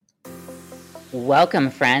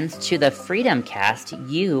Welcome, friends, to the Freedom Cast.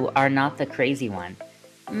 You are not the crazy one.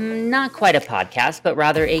 Not quite a podcast, but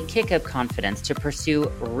rather a kick of confidence to pursue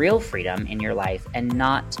real freedom in your life and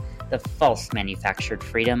not the false manufactured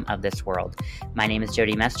freedom of this world. My name is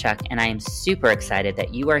Jody Meschuk, and I am super excited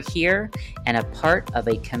that you are here and a part of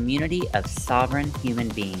a community of sovereign human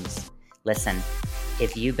beings. Listen,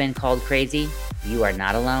 if you've been called crazy, you are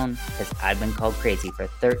not alone, because I've been called crazy for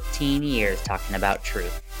 13 years talking about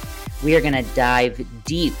truth. We are going to dive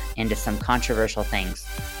deep into some controversial things.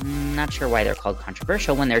 Not sure why they're called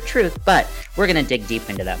controversial when they're truth, but we're going to dig deep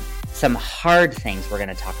into them. Some hard things we're going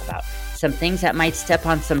to talk about. Some things that might step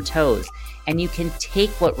on some toes. And you can take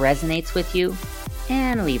what resonates with you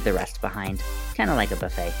and leave the rest behind. Kind of like a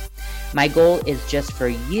buffet. My goal is just for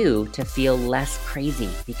you to feel less crazy,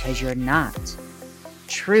 because you're not.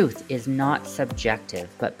 Truth is not subjective,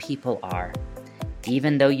 but people are.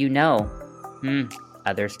 Even though you know,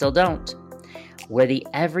 others still don't. Where the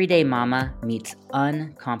everyday mama meets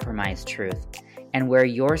uncompromised truth, and where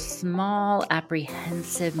your small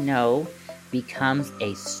apprehensive no becomes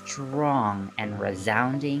a strong and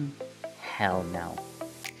resounding hell no.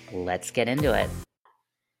 Let's get into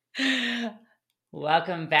it.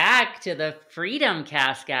 Welcome back to the Freedom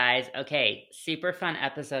Cast, guys. Okay, super fun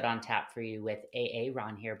episode on tap for you with AA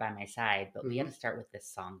Ron here by my side, but we got to start with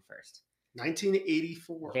this song first.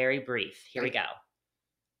 1984. Very brief. Here we go.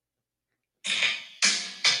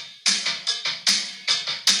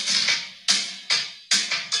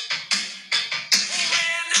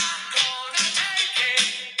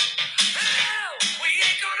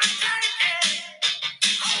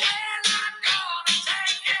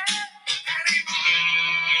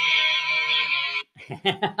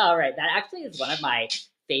 All right, that actually is one of my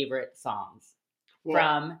favorite songs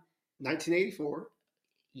from 1984.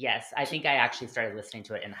 Yes, I think I actually started listening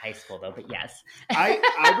to it in high school, though. But yes,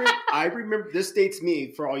 I remember, this dates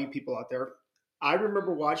me for all you people out there. I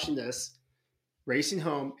remember watching this, racing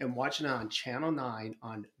home and watching it on Channel 9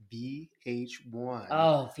 on VH1.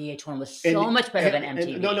 Oh, VH1 was so much better than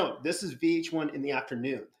MTV. No, this is VH1 in the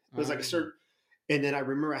afternoon. It was like a certain. And then I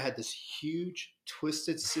remember I had this huge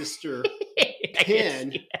Twisted Sister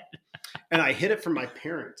pin, and I hid it from my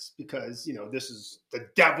parents because, you know, this is the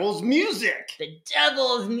devil's music. The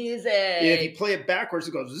devil's music. And if you play it backwards,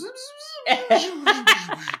 it goes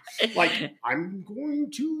like, I'm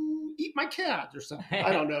going to eat my cat or something.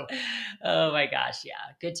 I don't know. Oh my gosh, yeah,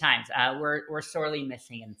 good times. We're sorely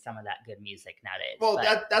missing in some of that good music nowadays. Well,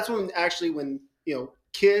 that's when you know,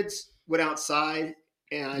 kids went outside.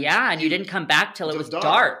 And you didn't come back till it was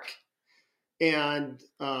dark. And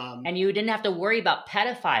you didn't have to worry about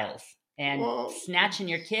pedophiles and snatching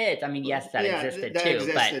your kids. I mean, yes, that existed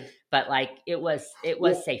too, but like it was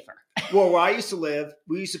safer. Well, where I used to live,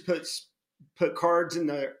 we used to put cards in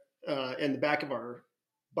the back of our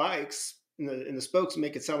bikes in the spokes and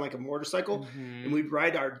make it sound like a motorcycle, and we'd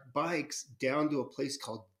ride our bikes down to a place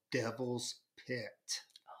called Devil's Pit.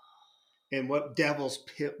 And what Devil's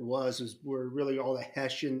Pit were really all the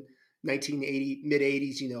Hessian 1980,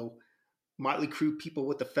 mid-80s, you know, Motley Crue people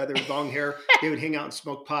with the feathered long hair. They would hang out and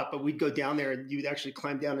smoke pot, but we'd go down there and you'd actually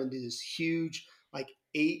climb down into this huge, like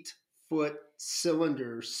 8-foot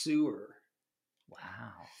cylinder sewer.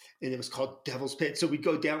 Wow. And it was called Devil's Pit. So we'd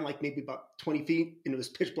go down like maybe about 20 feet and it was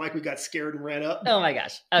pitch black. We got scared and ran up. Oh my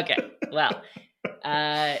gosh. Okay. Wow.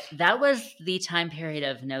 That was the time period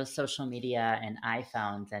of no social media and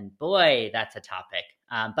iPhones, and boy, that's a topic.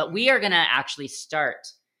 But we are going to actually start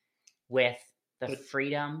with the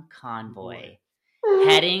Freedom Convoy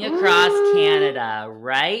heading across Canada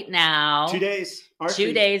right now. 2 days.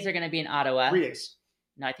 2 days are going to be in Ottawa. 3 days.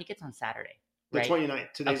 No, I think it's on Saturday. Right? The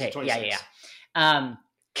 29th. Today's the 26th. Yeah.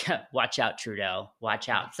 Watch out, Trudeau. Watch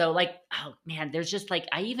out. So like, oh man, there's just like,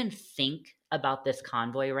 I even think about this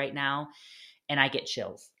convoy right now and I get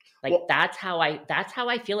chills. Like that's how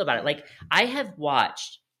I feel about it. Like I have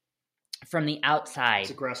watched from the outside.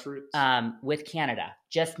 It's a grassroots. With Canada,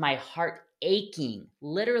 just my heart aching,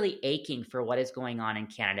 literally aching for what is going on in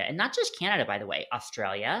Canada. And not just Canada, by the way,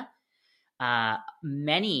 Australia,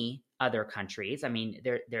 many other countries. I mean,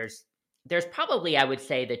 there's probably, I would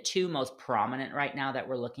say, the two most prominent right now that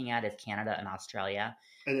we're looking at is Canada and Australia.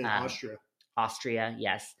 And then Austria. Austria,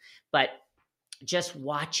 yes. But just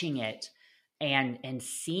watching it and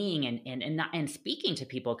seeing and speaking to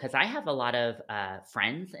people, because I have a lot of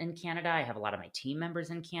friends in Canada. I have a lot of my team members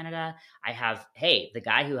in Canada. I have, the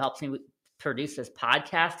guy who helps me produce this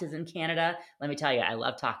podcast is in Canada. Let me tell you, I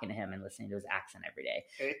love talking to him and listening to his accent every day.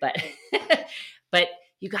 But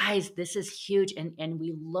you guys, this is huge. And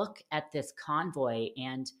we look at this convoy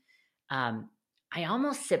and I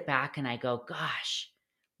almost sit back and I go, gosh,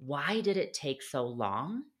 why did it take so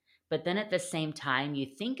long? But then at the same time, you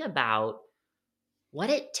think about what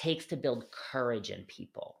it takes to build courage in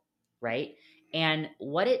people, right? And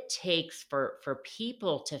what it takes for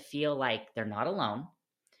people to feel like they're not alone,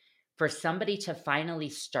 for somebody to finally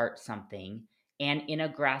start something and in a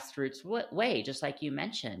grassroots way, just like you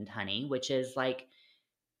mentioned, honey, which is like,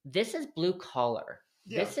 this is blue collar.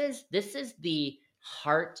 Yeah. This is the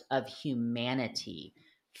heart of humanity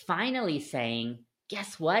finally saying,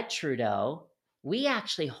 guess what, Trudeau? We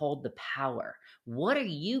actually hold the power. What are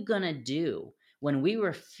you going to do when we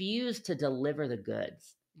refuse to deliver the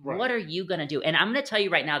goods? Right. What are you going to do? And I'm going to tell you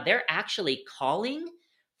right now, they're actually calling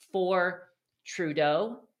for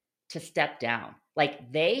Trudeau to step down.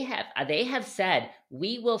 Like they have said,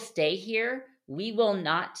 we will stay here. We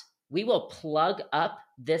will plug up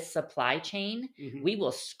this supply chain. Mhm. We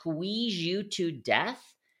will squeeze you to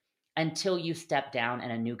death until you step down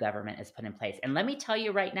and a new government is put in place. And let me tell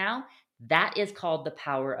you right now, that is called the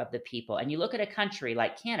power of the people. And you look at a country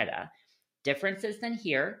like Canada, differences than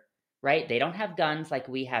here, right? They don't have guns like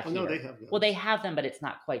we have here. No, they have guns. Well, they have them, but it's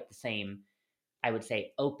not quite the same, I would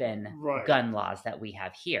say, open Right. gun laws that we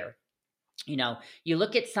have here. You know, you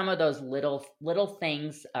look at some of those little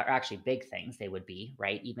things, or actually big things they would be,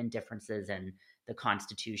 right? Even differences in the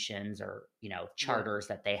constitutions or, you know, charters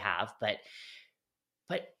that they have. But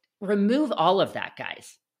remove all of that,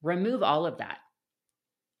 guys. Remove all of that.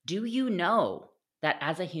 Do you know that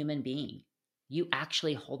as a human being, you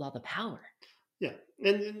actually hold all the power? Yeah.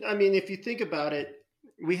 And I mean, if you think about it,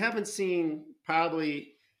 we haven't seen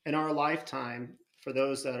probably in our lifetime, for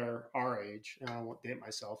those that are our age, and I won't date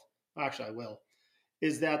myself, actually I will,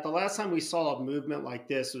 is that the last time we saw a movement like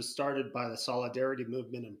this was started by the Solidarity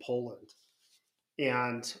movement in Poland.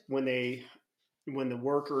 And when the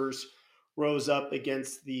workers rose up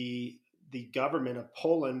against the government of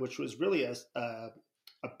Poland, which was really a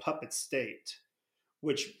puppet state,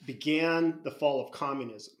 which began the fall of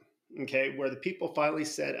communism, okay, where the people finally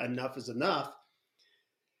said enough is enough.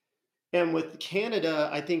 And with Canada,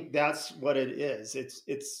 I think that's what it is.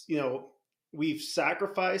 It's you know, we've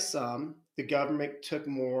sacrificed some, the government took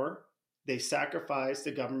more, they sacrificed,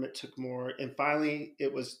 the government took more, and finally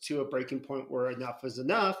it was to a breaking point where enough is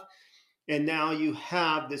enough. And now you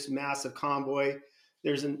have this massive convoy.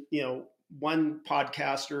 There's one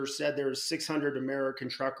podcaster said there's 600 American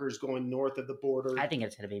truckers going north of the border. I think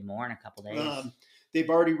it's going to be more in a couple days. They've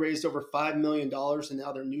already raised over $5 million, and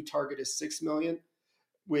now their new target is $6 million,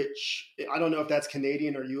 which I don't know if that's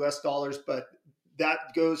Canadian or US dollars, but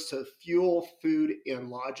that goes to fuel, food, and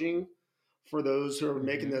lodging for those who are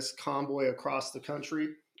making this convoy across the country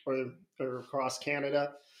or across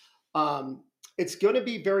Canada. It's going to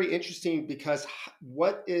be very interesting because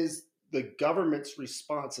what is the government's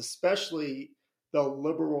response, especially the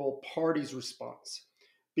Liberal Party's response?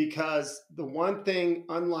 Because the one thing,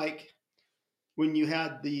 unlike when you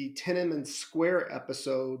had the Tiananmen Square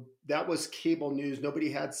episode, that was cable news.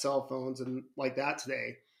 Nobody had cell phones and like that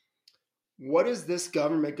today. What is this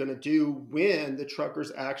government going to do when the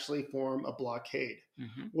truckers actually form a blockade?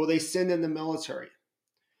 Mm-hmm. Will they send in the military?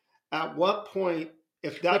 At what point,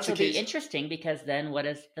 if that's the case, which will be interesting, because then what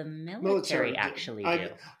does the military actually do?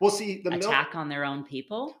 Well, see, the attack on their own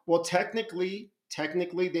people? Well, technically,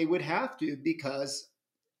 they would have to, because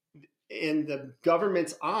in the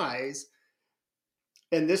government's eyes,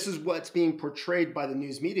 and this is what's being portrayed by the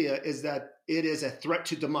news media, is that it is a threat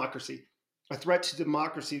to democracy. A threat to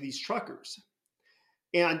democracy, these truckers.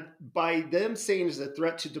 And by them saying it's a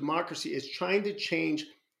threat to democracy, is trying to change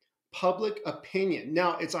public opinion.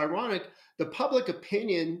 Now, it's ironic, the public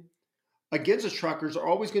opinion against the truckers are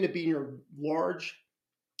always going to be in your large,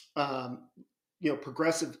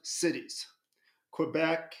 progressive cities.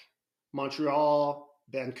 Quebec, Montreal,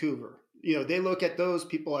 Vancouver. They look at those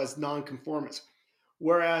people as nonconformists.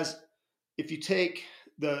 Whereas if you take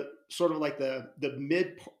the sort of like the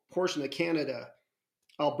mid portion of Canada,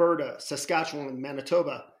 Alberta, Saskatchewan,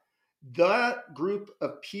 Manitoba, that group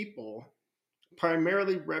of people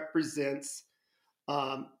primarily represents,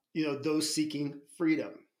 those seeking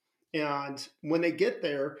freedom. And when they get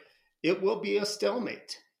there, it will be a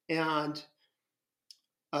stalemate. And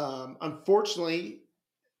unfortunately,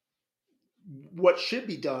 what should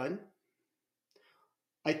be done,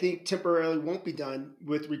 I think temporarily won't be done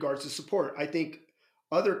with regards to support. I think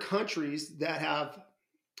other countries that have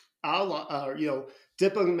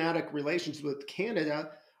diplomatic relations with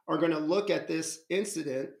Canada are going to look at this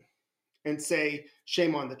incident and say,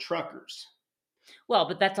 shame on the truckers. Well,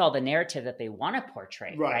 but that's all the narrative that they want to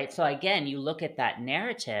portray, right? So again, you look at that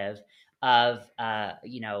narrative of, that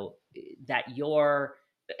you're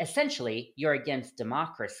against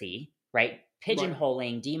democracy, right?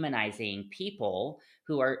 pigeonholing, demonizing people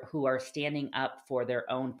who are standing up for their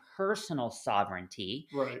own personal sovereignty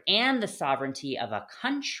Right. and the sovereignty of a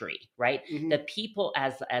country, right? The people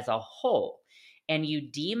as a whole. And you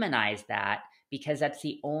demonize that because that's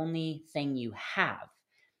the only thing you have.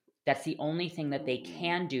 That's the only thing that they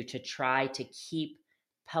can do to try to keep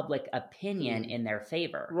public opinion in their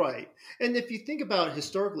favor. Right. And if you think about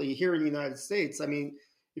historically here in the United States, I mean,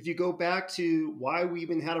 if you go back to why we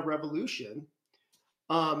even had a revolution,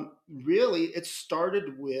 really it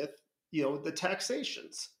started with, the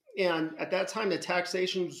taxations. And at that time, the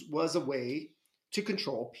taxations was a way to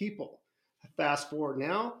control people. Fast forward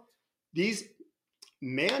now, these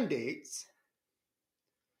mandates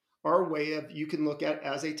are a way of you can look at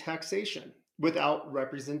as a taxation without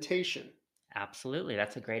representation. Absolutely.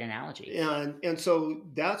 That's a great analogy. And so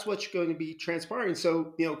that's what's going to be transpiring.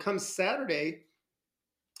 So, come Saturday,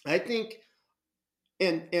 I think,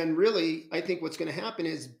 and really, I think what's going to happen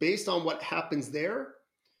is based on what happens there,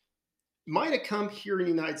 might have come here in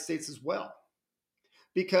the United States as well.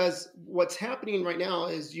 Because what's happening right now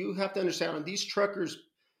is you have to understand these truckers,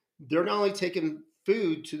 they're not only taking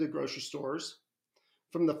food to the grocery stores,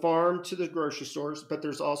 from the farm to the grocery stores, but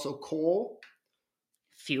there's also coal,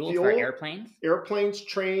 fuel for airplanes,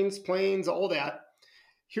 trains, planes, all that.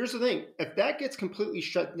 Here's the thing: if that gets completely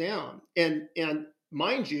shut down, and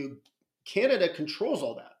mind you, Canada controls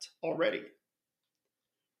all that already.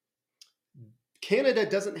 Canada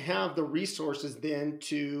doesn't have the resources then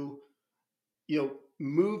to,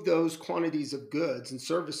 move those quantities of goods and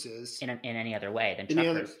services in any other way than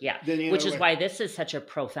truckers. Which is why this is such a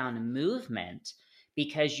profound movement.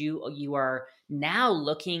 Because you are now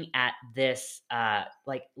looking at this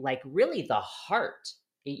like really the heart.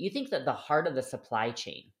 You think that the heart of the supply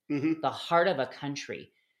chain, the heart of a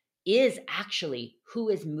country, is actually who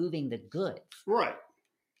is moving the goods. Right.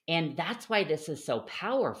 And that's why this is so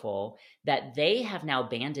powerful that they have now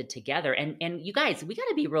banded together. And you guys, we got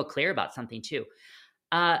to be real clear about something too.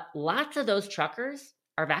 Lots of those truckers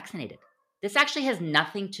are vaccinated. This actually has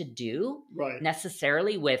nothing to do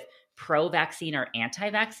necessarily with pro-vaccine or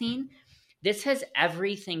anti-vaccine. This has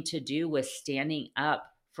everything to do with standing up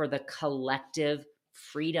for the collective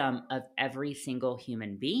freedom of every single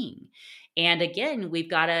human being. And again, we've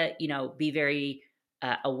got to, be very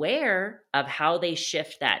aware of how they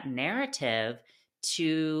shift that narrative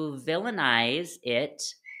to villainize it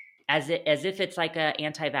as if it's like an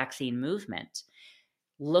anti-vaccine movement.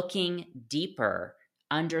 Looking deeper,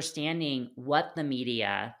 understanding what the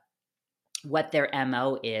media, what their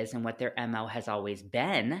MO is and what their MO has always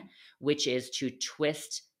been, which is to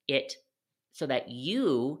twist it so that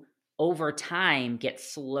you over time get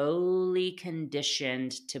slowly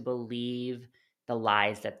conditioned to believe the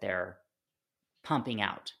lies that they're pumping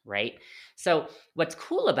out, right? So what's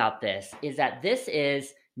cool about this is that this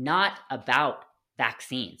is not about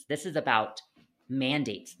vaccines. This is about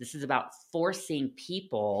mandates. This is about forcing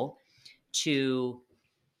people to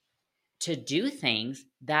do things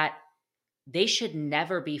that they should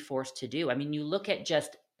never be forced to do. I mean, you look at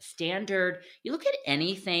just you look at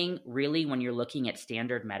anything really when you're looking at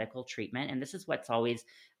standard medical treatment, and this is what's always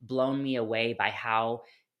blown me away by how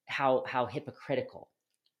hypocritical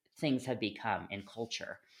things have become in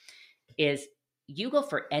culture, is you go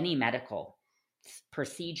for any medical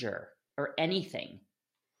procedure or anything.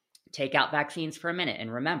 Take out vaccines for a minute.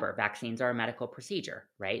 And remember, vaccines are a medical procedure,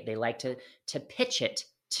 right? They like to pitch it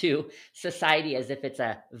to society as if it's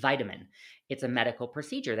a vitamin. It's a medical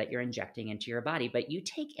procedure that you're injecting into your body. But you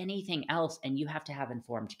take anything else and you have to have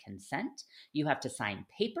informed consent. You have to sign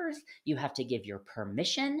papers. You have to give your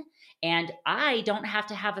permission. And I don't have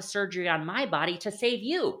to have a surgery on my body to save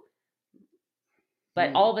you.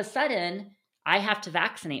 But all of a sudden, I have to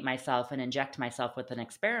vaccinate myself and inject myself with an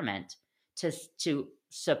experiment to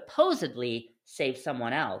supposedly save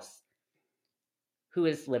someone else who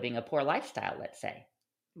is living a poor lifestyle, let's say.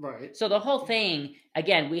 Right. So the whole thing,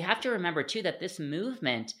 again, we have to remember too that this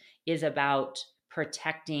movement is about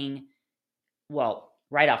protecting, well,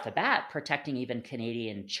 right off the bat, protecting even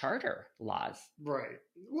Canadian charter laws. Right.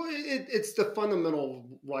 Well, it's the fundamental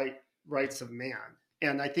rights of man.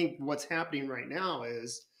 And I think what's happening right now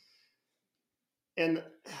is, and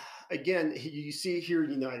again, you see here in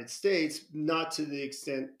the United States, not to the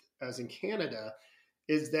extent as in Canada,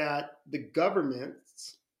 is that the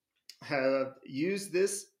governments have used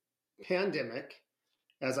this pandemic,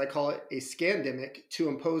 as I call it, a scandemic, to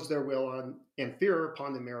impose their will on and fear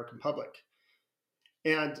upon the American public.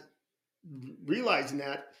 And realizing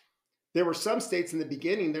that there were some states in the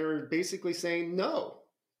beginning that were basically saying, no,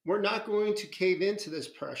 we're not going to cave into this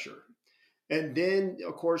pressure. And then,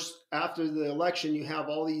 of course, after the election, you have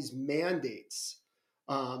all these mandates.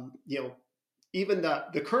 Even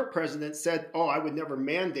the current president said, "Oh, I would never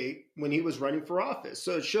mandate," when he was running for office.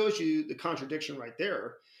 So it shows you the contradiction right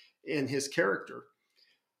there in his character.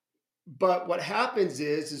 But what happens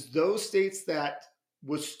is those states that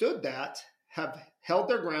withstood that have held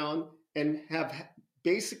their ground and have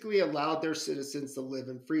basically allowed their citizens to live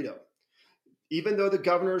in freedom. Even though the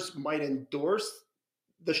governors might endorse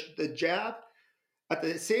the jab, at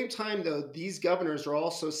the same time, though, these governors are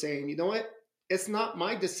also saying, you know what? It's not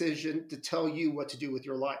my decision to tell you what to do with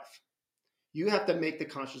your life. You have to make the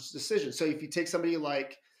conscious decision. So if you take somebody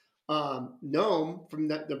like Noem from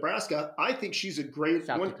Nebraska, I think she's a great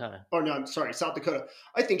South Dakota. Oh, no, I'm sorry, South Dakota.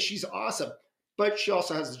 I think she's awesome, but she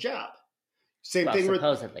also has a jab. Same thing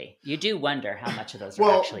supposedly. You do wonder how much of those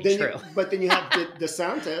are actually true. But then you have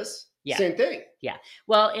DeSantis. Yeah. Same thing. Yeah.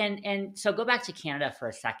 Well, and so go back to Canada for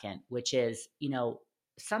a second, which is,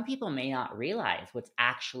 some people may not realize what's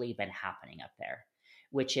actually been happening up there,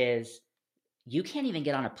 which is you can't even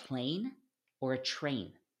get on a plane or a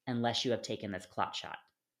train unless you have taken this clot shot.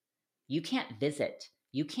 You can't visit.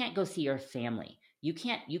 You can't go see your family. You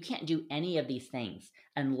can't do any of these things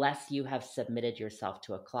unless you have submitted yourself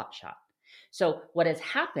to a clot shot. So what has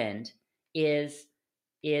happened is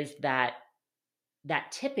that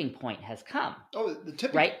tipping point has come. Oh, the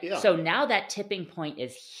tipping, right? Yeah. So now that tipping point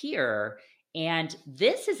is here. And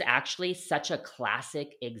this is actually such a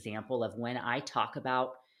classic example of when I talk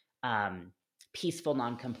about peaceful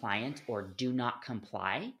noncompliance or do not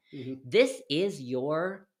comply. Mm-hmm. This is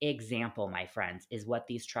your example, my friends, is what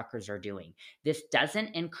these truckers are doing. This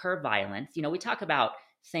doesn't incur violence. We talk about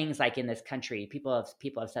things like in this country, people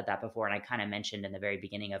have said that before. And I kind of mentioned in the very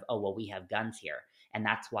beginning of, we have guns here. And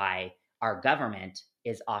that's why our government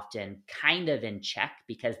is often kind of in check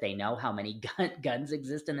because they know how many guns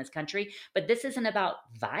exist in this country. But this isn't about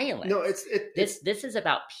violence. No, this is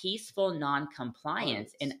about peaceful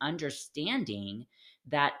noncompliance and understanding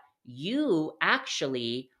that you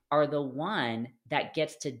actually are the one that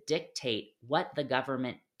gets to dictate what the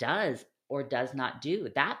government does or does not do.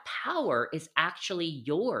 That power is actually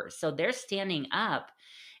yours. So they're standing up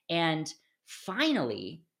and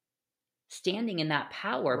finally standing in that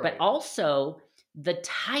power, right. But also the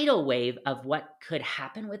tidal wave of what could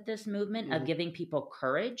happen with this movement mm-hmm. of giving people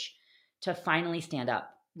courage to finally stand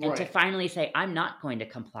up and to finally say, I'm not going to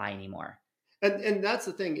comply anymore. And that's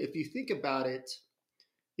the thing. If you think about it,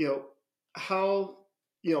 how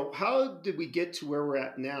did we get to where we're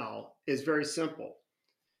at now is very simple.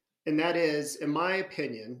 And that is, in my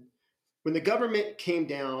opinion, when the government came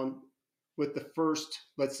down with the first,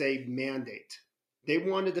 let's say, mandate, they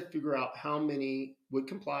wanted to figure out how many would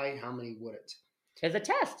comply, how many wouldn't. It was a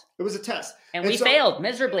test. It was a test. And we failed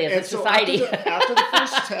miserably as a society. After the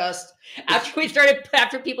first test. After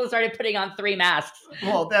people started putting on 3 masks.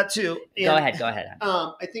 Well, that too. And, go ahead.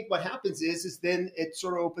 I think what happens is then it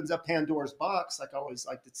sort of opens up Pandora's box, like I always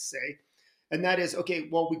like to say. And that is, okay,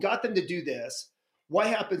 well, we got them to do this. What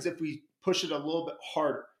happens if we push it a little bit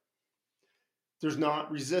harder? There's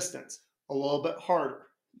not resistance. A little bit harder,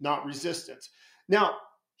 not resistance. Now,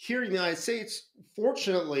 here in the United States,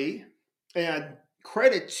 fortunately, and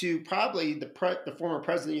credit to probably the former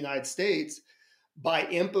president of the United States, by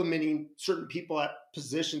implementing certain people at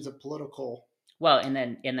positions of political in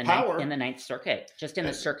the Ninth Circuit, just in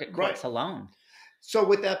the circuit courts alone. So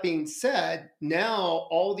with that being said, now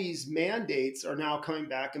all these mandates are now coming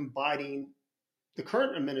back and biting the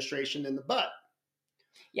current administration in the butt.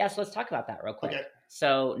 Yeah, so let's talk about that real quick. Okay.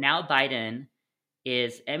 So now Biden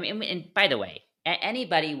is, and by the way,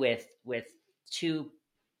 anybody with two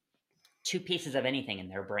pieces of anything in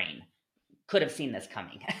their brain could have seen this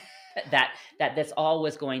coming, that this all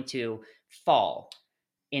was going to fall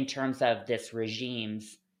in terms of this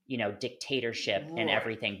regime's, dictatorship and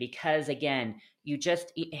everything. Because again,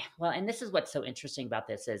 and this is what's so interesting about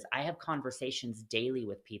this is I have conversations daily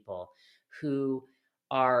with people who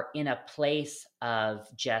are in a place of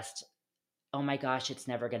just, oh my gosh, it's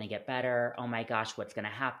never going to get better. Oh my gosh, what's going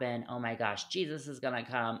to happen? Oh my gosh, Jesus is going to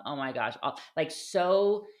come. Oh my gosh. Like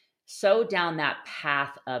so down that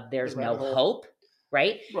path of there's no hope.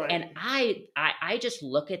 Right. And I just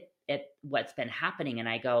look at what's been happening and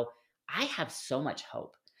I go, I have so much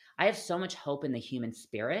hope. I have so much hope in the human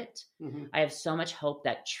spirit. Mm-hmm. I have so much hope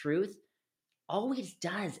that truth always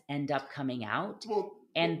does end up coming out.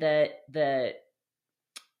 And the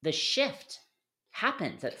shift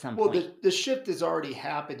happens at some point. Well, the shift is already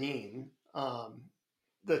happening.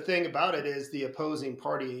 The thing about it is the opposing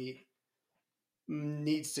party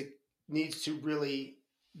needs to really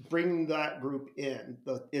bring that group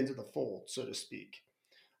into the fold, so to speak.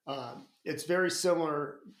 It's very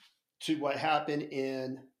similar to what happened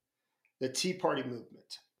in the Tea Party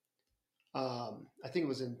movement. I think it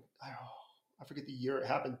was in, I forget the year it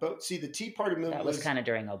happened, but see, the Tea Party movement That was kind of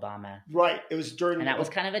during Obama. Right. It was during, and that was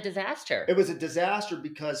kind of a disaster. It was a disaster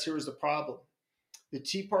because here was the problem. The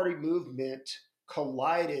Tea Party movement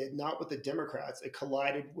collided not with the Democrats, it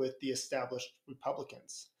collided with the established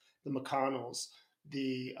Republicans, the McConnells,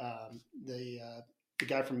 the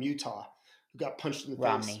guy from Utah who got punched in the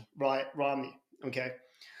Romney. face. Right, Romney. Okay.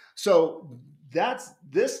 So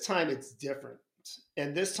this time it's different.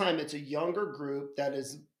 And this time it's a younger group that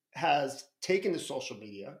has taken to social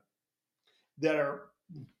media, that are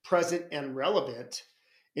present and relevant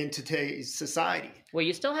in today's society. Well,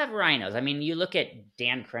 you still have rhinos. I mean, you look at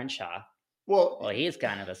Dan Crenshaw. Well, he's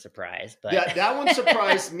kind of a surprise, but that one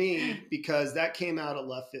surprised me because that came out of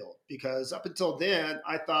left field. Because up until then,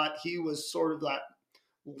 I thought he was sort of that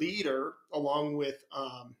leader, along with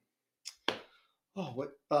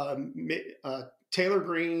Taylor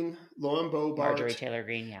Greene, Lauren Boebert, Marjorie Taylor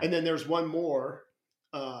Greene, yeah, and then there's one more,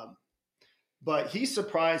 but he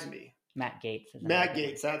surprised me. Matt Gaetz. Matt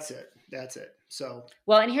Gaetz, that's it. So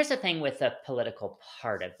well, and here's the thing with the political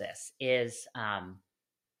part of this is.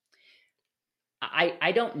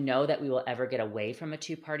 I don't know that we will ever get away from a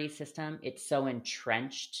two-party system. It's so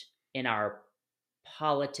entrenched in our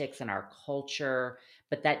politics and our culture,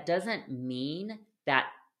 but that doesn't mean that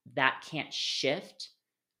can't shift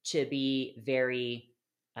to be very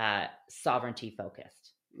sovereignty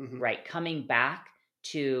focused, right? Coming back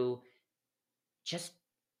to just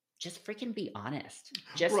freaking be honest,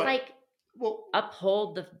 just right.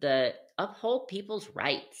 Uphold uphold people's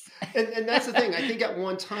rights. and that's the thing. I think at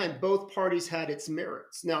one time, both parties had its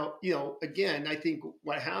merits. Now, again, I think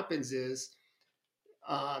what happens is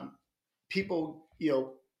people,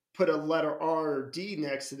 put a letter R or D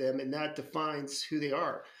next to them, and that defines who they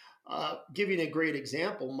are. Giving a great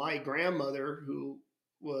example, my grandmother, who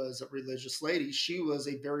was a religious lady, she was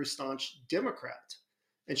a very staunch Democrat.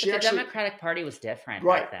 And the Democratic Party was different,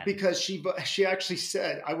 right? Back then. Because she actually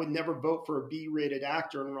said, "I would never vote for a B-rated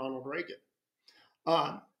actor in Ronald Reagan."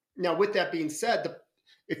 Now, with that being said,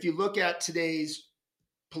 if you look at today's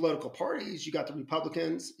political parties, you got the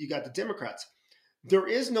Republicans, you got the Democrats. There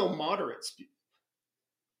is no moderates.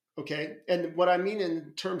 Okay, and what I mean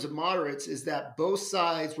in terms of moderates is that both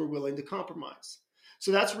sides were willing to compromise.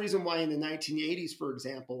 So that's the reason why in the 1980s, for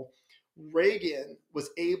example, Reagan was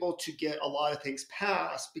able to get a lot of things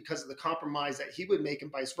passed because of the compromise that he would make,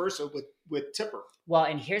 and vice versa with Tipper. Well,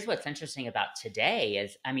 and here's what's interesting about today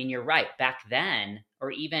is, I mean, you're right. Back then,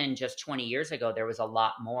 or even just 20 years ago, there was a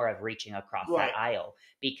lot more of reaching across that aisle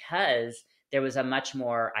because there was a much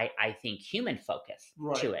more, I think, human focus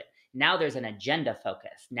to it. Now there's an agenda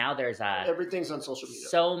focus. Now there's everything's on social media.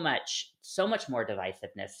 So much more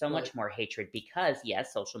divisiveness, so much more hatred because,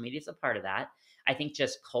 yes, social media is a part of that. I think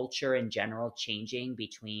just culture in general changing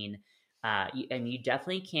between, and you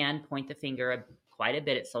definitely can point the finger quite a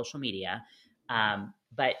bit at social media.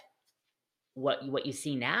 But what you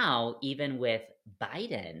see now, even with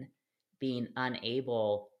Biden being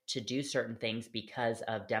unable to do certain things because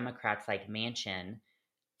of Democrats like Manchin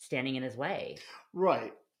standing in his way.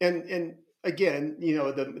 Right. And again,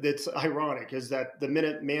 that's ironic is that the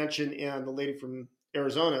minute Manchin and the lady from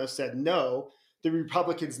Arizona said no, the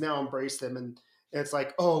Republicans now embrace them. And it's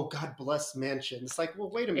like, oh, God bless Manchin. It's like, well,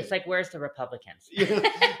 wait a minute. It's like, where's the Republicans?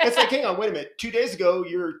 It's like, hang on, wait a minute. 2 days ago,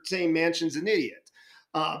 you're saying Manchin's an idiot.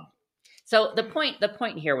 So the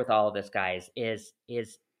point here with all of this, guys, is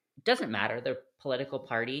doesn't matter the political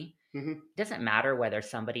party. Mm-hmm. Doesn't matter whether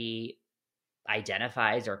somebody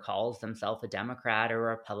identifies or calls themselves a Democrat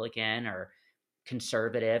or a Republican or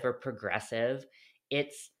conservative or progressive.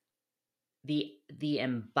 It's the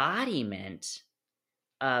embodiment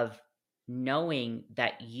of knowing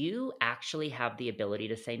that you actually have the ability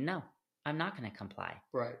to say, no, I'm not going to comply.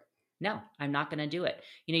 Right. No, I'm not going to do it.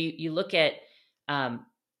 You look at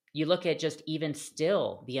just even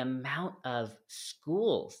still the amount of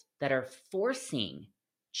schools that are forcing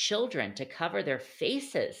children to cover their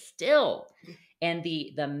faces still, and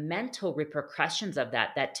the mental repercussions of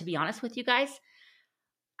that, to be honest with you guys,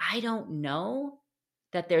 I don't know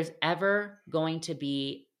that there's ever going to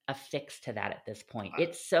be a fix to that at this point.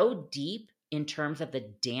 It's so deep in terms of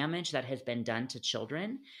the damage that has been done to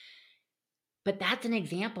children, but that's an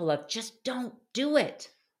example of just don't do it.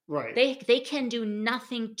 Right. They can do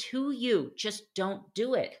nothing to you. Just don't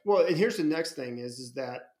do it. Well, and here's the next thing is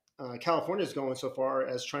that California is going so far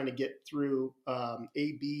as trying to get through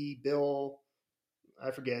AB bill,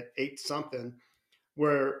 I forget, 8 something,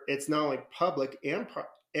 where it's not only public and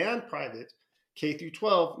private K through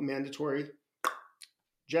 12 mandatory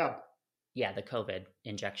jab. Yeah, the COVID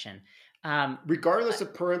injection. Regardless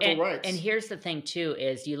of parental rights. And here's the thing too,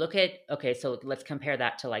 is you look at, okay, so let's compare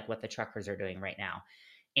that to like what the truckers are doing right now.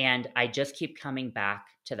 And I just keep coming back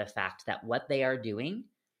to the fact that what they are doing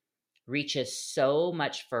reaches so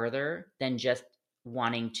much further than just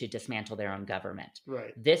wanting to dismantle their own government.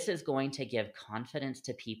 Right. This is going to give confidence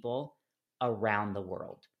to people around the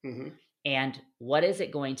world. Mm-hmm. And what is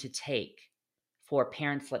it going to take for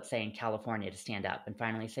parents, let's say in California, to stand up and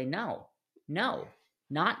finally say, no,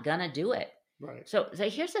 not gonna do it. Right. So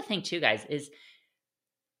here's the thing too, guys, is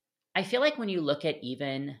I feel like when you look at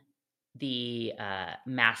even the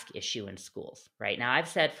mask issue in schools, right? Now, I've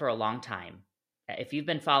said for a long time, if you've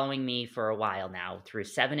been following me for a while now through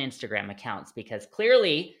 7 Instagram accounts, because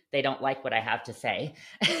clearly they don't like what I have to say,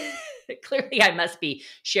 clearly I must be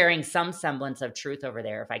sharing some semblance of truth over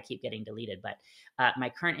there if I keep getting deleted. But my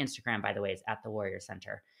current Instagram, by the way, is at the Warrior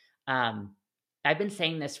Center. I've been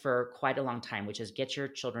saying this for quite a long time, which is get your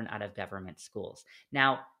children out of government schools.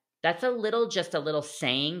 Now, that's just a little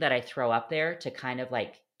saying that I throw up there to kind of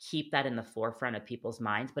like keep that in the forefront of people's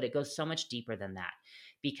minds, but it goes so much deeper than that,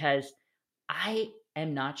 because I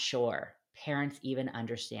am not sure parents even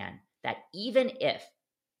understand that even if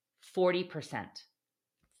 40%,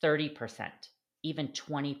 30%, even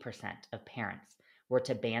 20% of parents were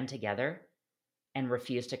to band together and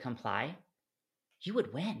refuse to comply, you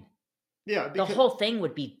would win. Yeah. The whole thing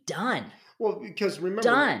would be done. Well, because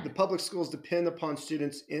remember, the public schools depend upon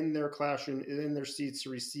students in their classroom, in their seats to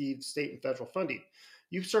receive state and federal funding.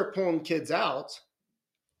 You start pulling kids out.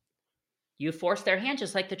 You force their hand,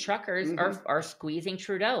 just like the truckers are squeezing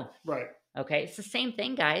Trudeau. Right. Okay. It's the same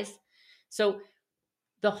thing, guys. So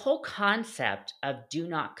the whole concept of do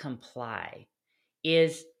not comply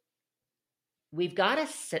is we've got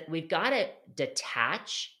to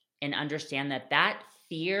detach and understand that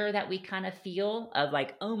fear that we kind of feel of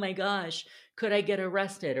like, oh my gosh, could I get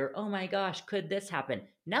arrested? Or, oh my gosh, could this happen?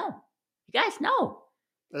 No, you guys, no.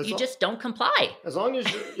 You just don't comply. As long as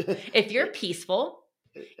you're if you're peaceful,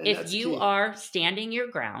 if you are standing your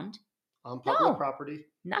ground on public property,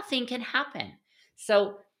 nothing can happen.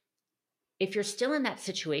 So if you're still in that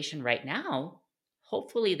situation right now,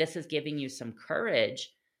 hopefully this is giving you some courage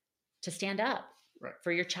to stand up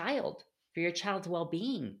for your child, for your child's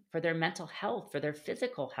well-being, for their mental health, for their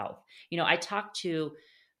physical health. You know, I talked to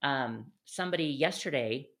somebody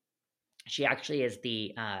yesterday. She actually is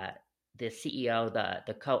the CEO,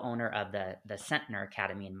 the co-owner of the Centner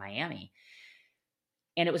Academy in Miami.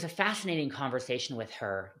 And it was a fascinating conversation with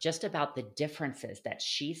her just about the differences that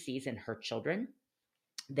she sees in her children.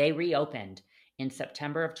 They reopened in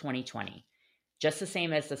September of 2020, just the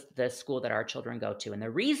same as the school that our children go to. And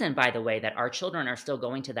the reason, by the way, that our children are still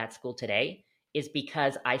going to that school today is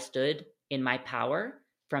because I stood in my power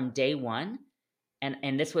from day one.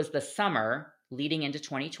 And this was the summer leading into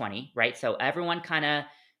 2020, right? So everyone kind of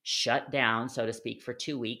shut down, so to speak, for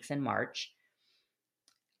 2 weeks in March.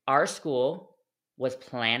 Our school was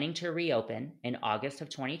planning to reopen in August of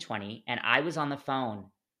 2020, and I was on the phone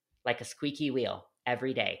like a squeaky wheel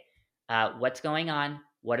every day. What's going on?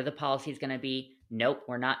 What are the policies going to be? Nope,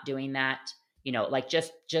 we're not doing that. You know, like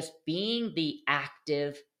just being the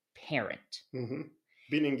active parent. Mm-hmm.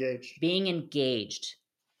 Being engaged.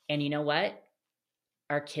 And you know what?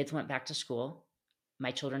 Our kids went back to school.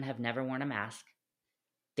 My children have never worn a mask.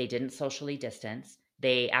 They didn't socially distance.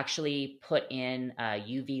 They actually put in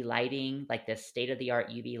UV lighting, like this state-of-the-art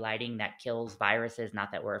UV lighting that kills viruses.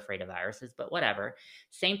 Not that we're afraid of viruses, but whatever.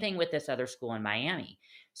 Same thing with this other school in Miami.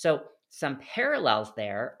 So some parallels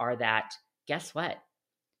there are that, guess what?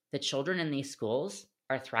 The children in these schools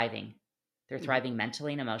are thriving. They're thriving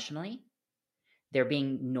mentally and emotionally. They're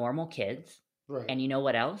being normal kids. Right. And you know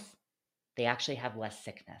what else? They actually have less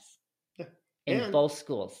sickness. In both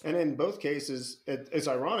schools. And in both cases, it's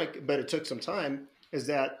ironic, but it took some time, is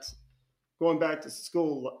that going back to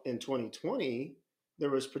school in 2020,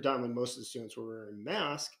 there was predominantly most of the students were wearing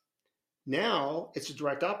masks. Now it's a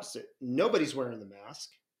direct opposite. Nobody's wearing the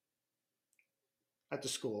mask at the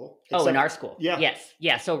school. In our school. Yeah. Yes.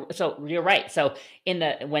 Yeah. So you're right. So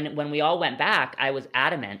when we all went back, I was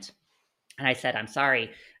adamant and I said, I'm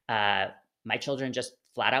sorry, my children just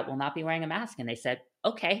flat out will not be wearing a mask. And they said,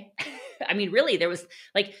 okay. I mean, really, there was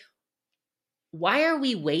like, why are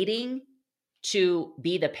we waiting to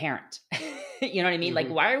be the parent? You know what I mean? Mm-hmm. Like,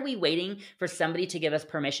 why are we waiting for somebody to give us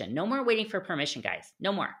permission? No more waiting for permission, guys.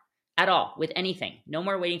 No more at all with anything. No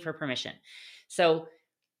more waiting for permission. So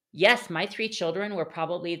yes, my 3 children were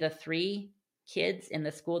probably the 3 kids in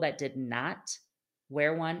the school that did not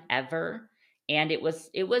wear one ever. And it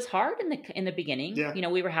was hard in the beginning. Yeah. You know,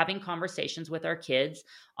 we were having conversations with our kids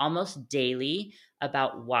almost daily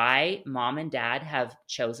about why mom and dad have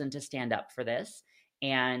chosen to stand up for this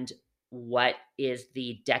and what is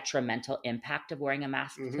the detrimental impact of wearing a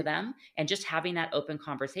mask to them, and just having that open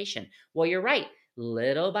conversation. Well, you're right.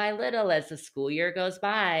 Little by little, as the school year goes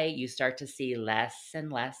by, you start to see less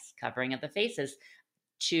and less covering of the faces,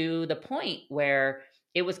 to the point where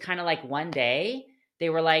it was kind of like one day they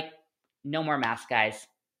were like, no more masks, guys.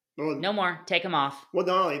 Well, no more. Take them off. Well,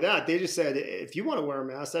 not only that, they just said, if you want to wear a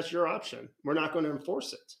mask, that's your option. We're not going to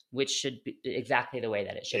enforce it. Which should be exactly the way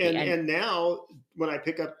that it should be. And and now when I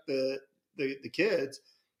pick up the kids,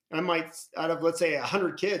 I might, out of, let's say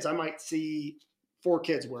 100 kids, I might see 4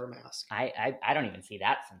 kids wear a mask. I don't even see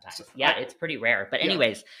that sometimes. So it's pretty rare. But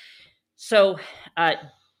anyways, so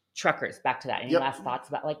truckers, back to that. Any last thoughts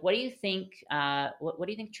about, like, what do you think? What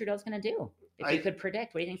do you think Trudeau's going to do? If you could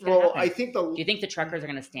predict, what do you think is going to happen? Do you think the truckers are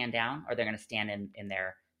going to stand down, or they're going to stand in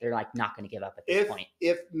there? They're like not going to give up at this point.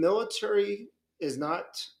 If military is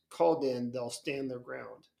not called in, they'll stand their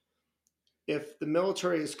ground. If the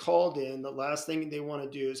military is called in, the last thing they want to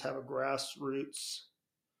do is have a grassroots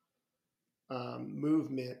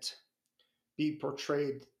movement be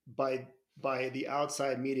portrayed by the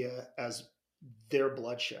outside media as their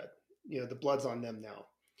bloodshed. You know, the blood's on them now.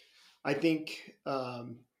 I think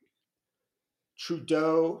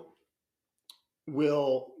Trudeau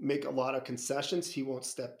will make a lot of concessions. He won't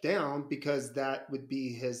step down because that would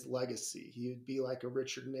be his legacy. He would be like a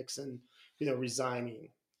Richard Nixon, resigning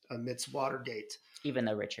amidst Watergate. Even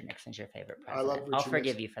though Richard Nixon's your favorite president. I love Richard I'll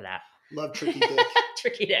forgive Nixon. You for that. Love Tricky Dick.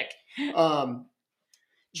 Tricky Dick.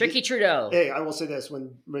 Tricky Trudeau. Hey, I will say this.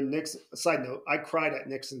 When Nixon, side note, I cried at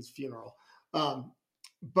Nixon's funeral.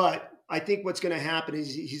 But I think what's going to happen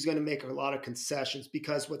is he's going to make a lot of concessions,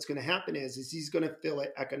 because what's going to happen is he's going to feel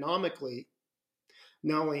it economically,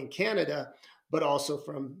 not only in Canada, but also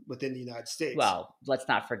from within the United States. Well, let's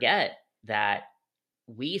not forget that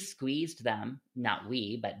we squeezed them, not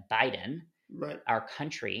we, but Biden, right, our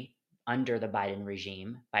country, under the Biden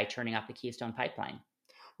regime by turning off the Keystone Pipeline.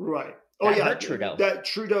 Right. That hurt Trudeau. That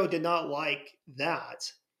Trudeau did not like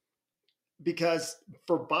that, because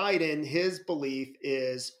for Biden, his belief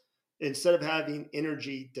is, instead of having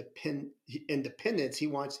energy independence, he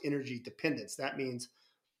wants energy dependence. That means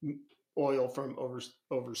oil from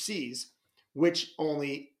overseas,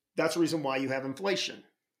 that's the reason why you have inflation.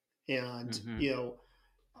 And,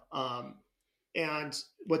 and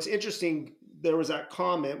what's interesting, there was that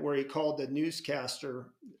comment where he called the newscaster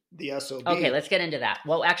the SOB. Okay, let's get into that.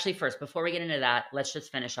 Well, actually, first, before we get into that, let's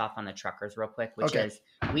just finish off on the truckers real quick, which is,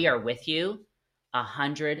 we are with you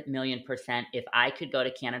 100,000,000%. If I could go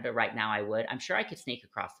to Canada right now, I would. I'm sure I could sneak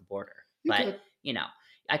across the border, but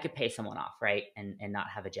I could pay someone off, right, and not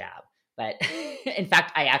have a jab. But in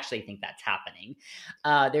fact, I actually think that's happening.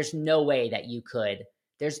 There's no way that you could.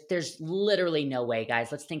 There's literally no way,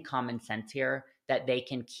 guys. Let's think common sense here, that they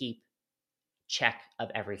can keep check of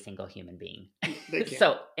every single human being.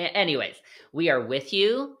 So anyways, we are with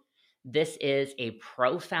you. This is a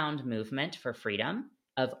profound movement for freedom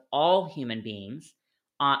of all human beings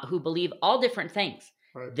who believe all different things.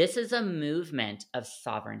 Right. This is a movement of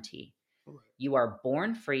sovereignty. Right. You are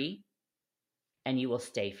born free and you will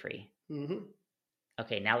stay free. Mm-hmm.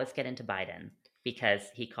 Okay, now let's get into Biden, because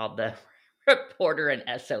he called the reporter an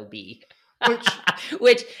SOB,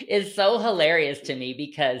 which is so hilarious to me,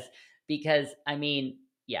 because I mean,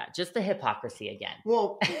 just the hypocrisy again.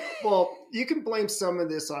 Well, you can blame some of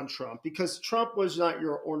this on Trump, because Trump was not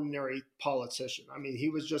your ordinary politician. I mean,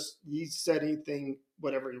 he said anything,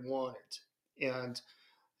 whatever he wanted. And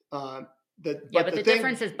the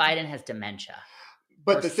difference is Biden has dementia.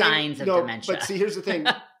 But the signs of dementia. But see, here's the thing.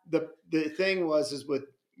 The thing is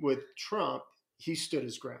with Trump, he stood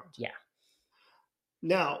his ground. Yeah.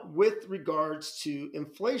 Now, with regards to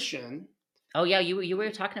inflation. Oh yeah, you were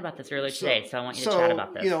talking about this earlier today, so I want you to chat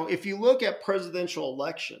about this. If you look at presidential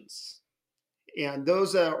elections, and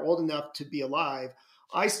those that are old enough to be alive,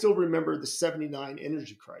 I still remember the '79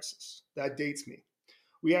 energy crisis. That dates me.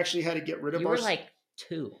 We actually had to get rid of You were like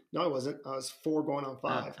 2. No, I wasn't. I was 4 going on 5.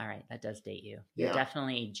 Oh, all right, that does date you. You're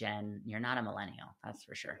definitely Gen. You're not a millennial, that's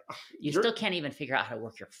for sure. You still can't even figure out how to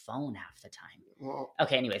work your phone half the time. Well,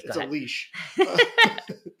 okay. Anyways, go ahead. It's a leash.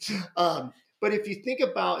 But if you think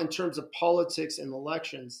about in terms of politics and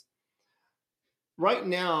elections, right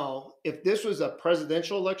now, if this was a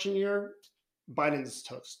presidential election year, Biden is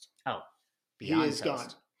toast. Oh, he is gone.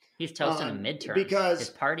 He's toast in the midterms because his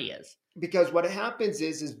party is. Because what happens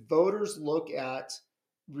is voters look at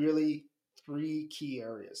really 3 key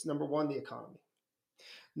areas. Number 1, the economy.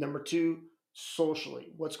 Number 2,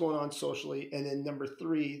 socially, what's going on socially. And then number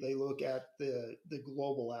three, they look at the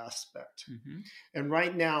global aspect. Mm-hmm. And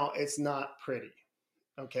right now it's not pretty.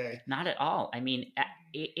 Okay. Not at all. I mean,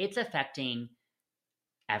 it's affecting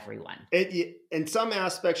everyone. In some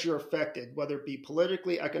aspects, you're affected, whether it be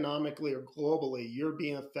politically, economically, or globally, you're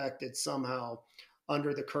being affected somehow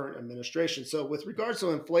under the current administration. So with regards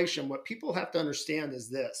to inflation, what people have to understand is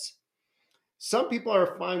this. Some people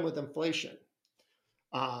are fine with inflation.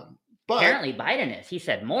 But apparently Biden is. He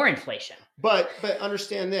said more inflation. But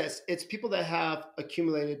understand this. It's people that have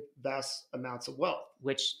accumulated vast amounts of wealth.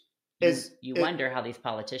 Which you wonder how these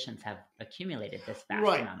politicians have accumulated this vast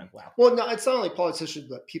amount of wealth. Well, no, it's not only politicians,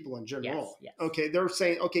 but people in general. Yes. Okay, they're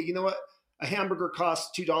saying, okay, you know what? A hamburger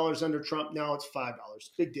costs $2 under Trump. Now it's $5.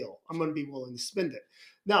 Big deal. I'm going to be willing to spend it.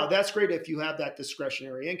 Now, that's great if you have that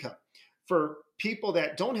discretionary income. For people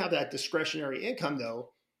that don't have that discretionary income, though,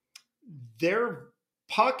 their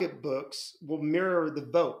pocketbooks will mirror the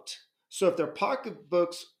vote. So if their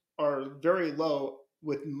pocketbooks are very low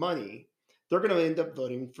with money, they're going to end up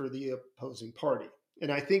voting for the opposing party.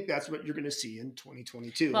 And I think that's what you're going to see in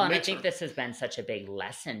 2022. Well, and I think this has been such a big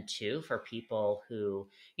lesson, too, for people who,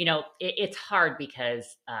 it's hard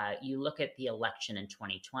because you look at the election in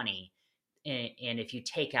 2020, and if you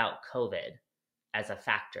take out COVID as a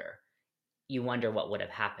factor, you wonder what would have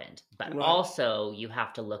happened. But also you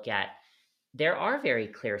have to look at, there are very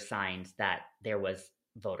clear signs that there was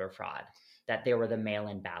voter fraud, that there were the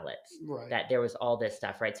mail-in ballots, that there was all this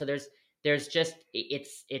stuff, right? So there's just,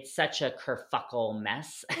 it's such a kerfuckle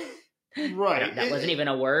mess. Right. That wasn't even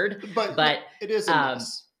a word, but it is a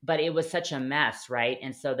mess. But it was such a mess, right?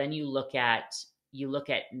 And so then you look at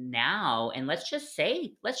now, and let's just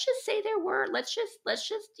say there were, let's just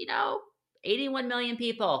 81 million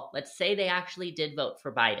people. Let's say they actually did vote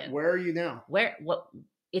for Biden. Where are you now?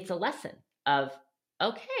 It's a lesson of,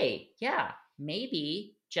 okay, yeah,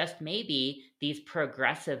 maybe, just maybe, these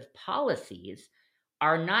progressive policies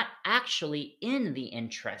are not actually in the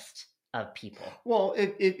interest of people. Well,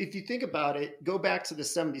 if you think about it, go back to the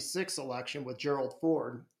 76 election with Gerald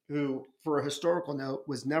Ford, who, for a historical note,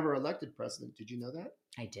 was never elected president. Did you know that?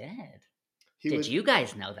 I did. Did you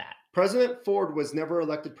guys know that? President Ford was never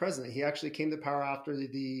elected president. He actually came to power after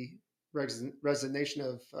the resignation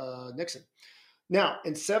of Nixon. Now,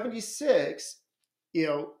 in 76,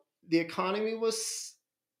 the economy was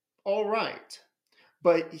all right,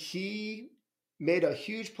 but he made a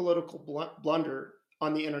huge political blunder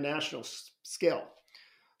on the international scale.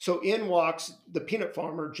 So in walks the peanut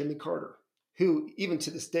farmer, Jimmy Carter, who even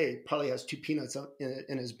to this day probably has 2 peanuts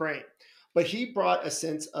in his brain. But he brought a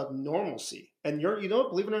sense of normalcy. And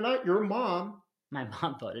believe it or not, your mom. My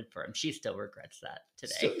mom voted for him. She still regrets that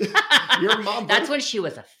today. So, your mom. That's when she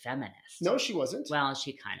was a feminist. No, she wasn't. Well,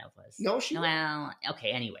 she kind of was. No, she. Well,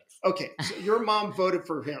 okay. Anyways. Okay, so your mom voted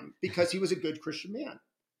for him because he was a good Christian man.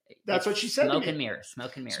 That's what she said. Smoke and mirrors.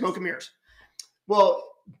 Smoke and mirrors. Smoke and mirrors. Well,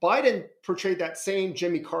 Biden portrayed that same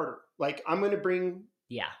Jimmy Carter. Like, I'm going to bring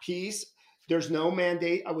peace. There's no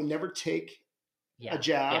mandate. I would never take a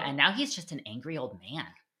jab. Yeah, and now he's just an angry old man.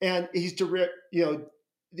 And he's direct.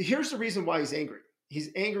 Here's the reason why he's angry. He's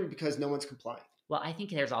angry because no one's complying. Well, I think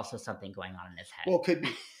there's also something going on in his head. Well, could be.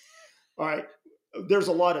 All right. There's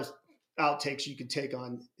a lot of outtakes you could take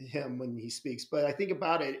on him when he speaks. But I think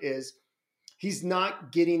about it is he's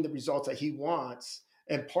not getting the results that he wants.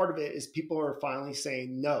 And part of it is people are finally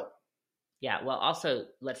saying no. Yeah. Well, also,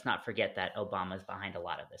 let's not forget that Obama's behind a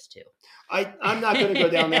lot of this, too. I'm not going to go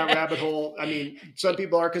down that rabbit hole. I mean, some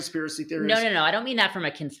people are conspiracy theorists. No. I don't mean that from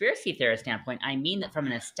a conspiracy theorist standpoint. I mean that from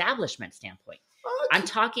an establishment standpoint. I'm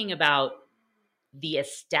talking about the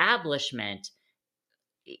establishment.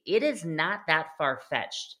 It is not that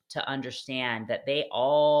far-fetched to understand that they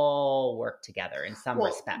all work together in some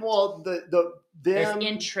respect. Well, there's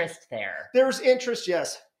interest there. There's interest,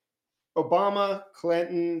 yes. Obama,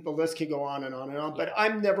 Clinton, the list can go on and on and on. But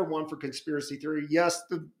I'm never one for conspiracy theory. Yes,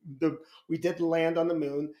 we did land on the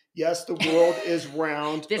moon. Yes, the world is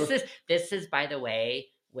round. This is, by the way,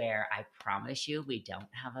 where I promise you we don't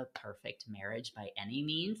have a perfect marriage by any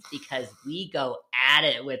means, because we go at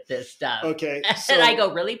it with this stuff. Okay. And I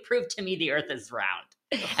go, really prove to me the earth is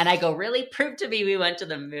round. And I go, really prove to me we went to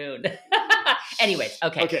the moon. Anyways,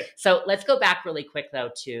 okay. So let's go back really quick, though,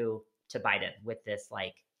 to Biden with this,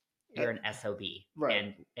 like, you're an SOB.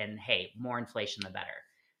 Right. And hey, more inflation, the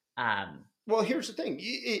better. Well, here's the thing.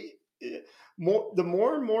 The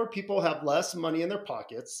more and more people have less money in their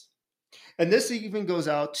pockets, and this even goes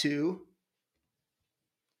out to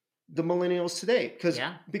the millennials today,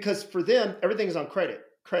 because for them, everything is on credit.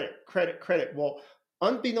 Well,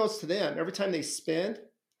 unbeknownst to them, every time they spend,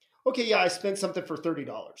 I spent something for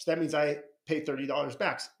 $30. That means I pay $30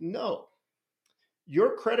 back. No,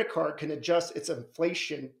 your credit card can adjust its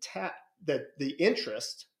inflation the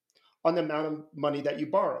interest on the amount of money that you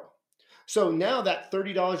borrow. So now that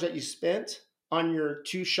 $30 that you spent on your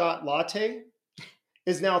 2-shot latte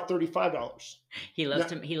is now $35. He loves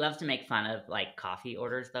to make fun of like coffee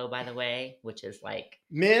orders though, by the way, which is like,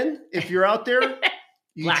 men, if you're out there,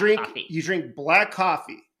 you drink black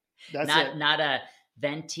coffee. That's not a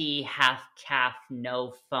venti, half calf,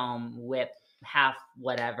 no foam, whip, half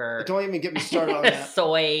whatever. Don't even get me started on that.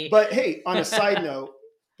 Soy. But hey, on a side note,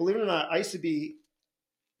 believe it or not, I used to be,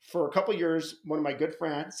 for a couple of years, one of my good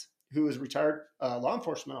friends who is a retired law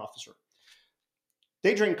enforcement officer.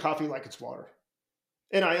 They drink coffee like it's water.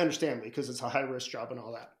 And I understand because it's a high-risk job and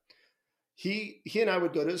all that. He and I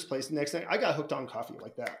would go to his place. The next night, I got hooked on coffee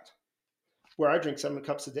like that, where I drink 7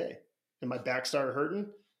 cups a day. And my back started hurting.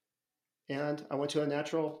 And I went to a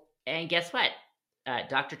natural. And guess what?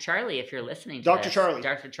 Dr. Charlie, if you're listening to Dr. this, Charlie.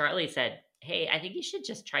 Dr. Charlie said, hey, I think you should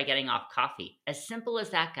just try getting off coffee. As simple as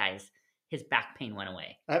that, guys. His back pain went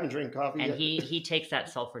away. I haven't drank coffee and yet. he takes that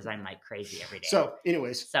sulfurzyme like crazy every day. So,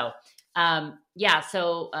 anyways. So, and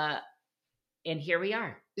here we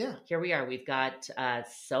are. Yeah. Here we are. We've got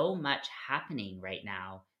so much happening right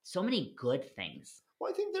now. So many good things. Well,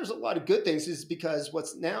 I think there's a lot of good things is because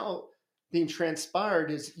what's now being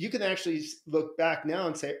transpired is you can actually look back now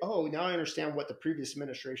and say, oh, now I understand what the previous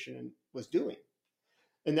administration was doing.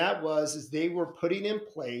 And that is they were putting in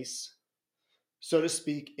place, so to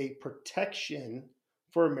speak, a protection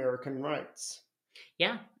for American rights.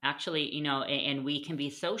 Yeah, actually, and we can be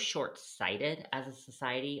so short-sighted as a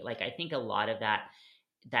society. Like, I think a lot of that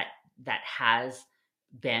has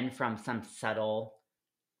been from some subtle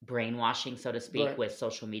brainwashing, so to speak, right. with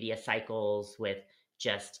social media cycles, with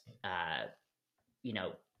just,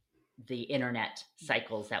 the internet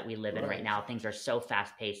cycles that we live in right now. Things are so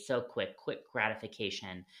fast-paced, so quick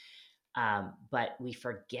gratification. But we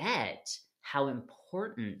forget how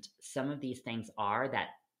important some of these things are that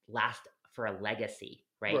last for a legacy,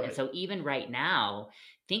 right? And so even right now,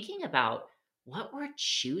 thinking about what we're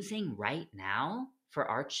choosing right now for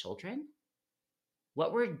our children,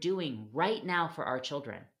 what we're doing right now for our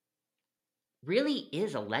children really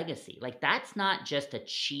is a legacy. Like, that's not just a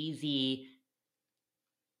cheesy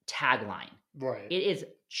tagline. Right. It is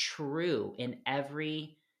true in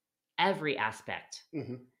every aspect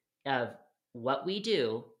of what we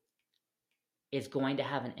do is going to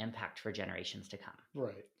have an impact for generations to come.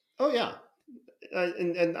 Right. Oh yeah.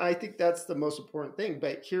 And I think that's the most important thing.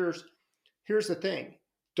 But here's the thing.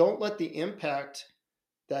 Don't let the impact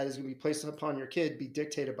that is going to be placed upon your kid be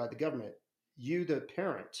dictated by the government. You, the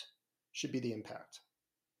parent, should be the impact.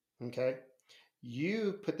 Okay?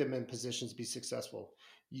 You put them in positions to be successful.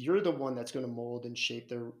 You're the one that's going to mold and shape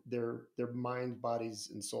their mind,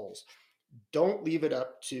 bodies, and souls. Don't leave it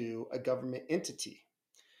up to a government entity.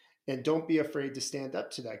 And don't be afraid to stand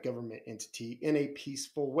up to that government entity in a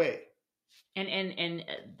peaceful way. And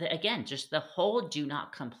again, just the whole do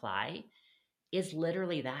not comply is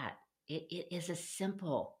literally that. It is as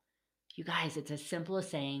simple. You guys, it's as simple as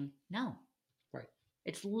saying no. Right.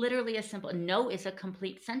 It's literally as simple. No is a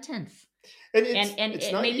complete sentence. And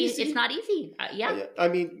it's not maybe easy. It's not easy. Yeah. I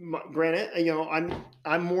mean, granted,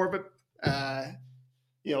 I'm more of a,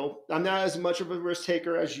 I'm not as much of a risk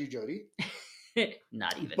taker as you, Jody.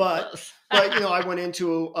 Not even close. But I went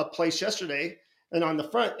into a place yesterday, and on the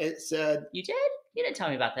front it said, "You did? You didn't tell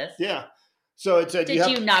me about this." Yeah. So it said, "Did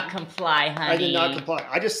you not comply, honey?" I did not comply.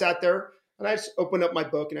 I just sat there and I just opened up my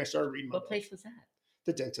book and I started reading. What place was that?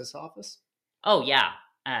 The dentist's office. Oh yeah.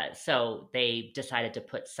 So they decided to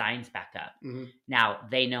put signs back up. Mm-hmm. Now,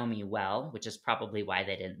 they know me well, which is probably why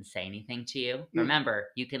they didn't say anything to you. Mm-hmm. Remember,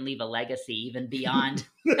 you can leave a legacy even beyond.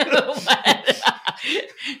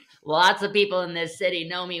 Lots of people in this city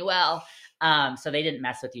know me well. So they didn't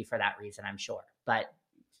mess with you for that reason, I'm sure. But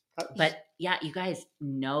yeah, you guys,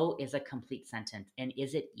 no is a complete sentence. And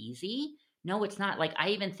is it easy? No, it's not. Like, I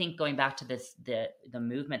even think going back to this, the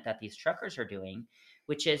movement that these truckers are doing,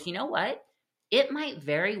 which is, you know what? It might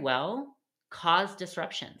very well cause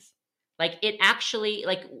disruptions. Like, it actually,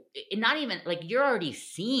 like, not even, like, you're already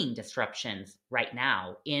seeing disruptions right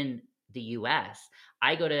now in the US.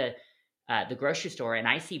 I go to the grocery store and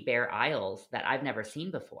I see bare aisles that I've never seen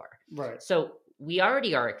before. Right. So we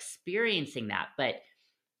already are experiencing that. But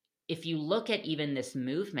if you look at even this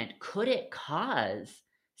movement, could it cause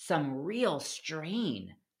some real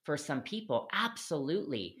strain for some people?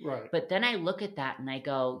 Absolutely. Right. But then I look at that and I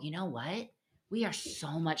go, you know what? We are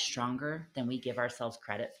so much stronger than we give ourselves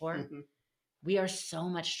credit for. Mm-hmm. We are so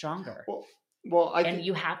much stronger. Well,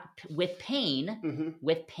 you have with pain, mm-hmm.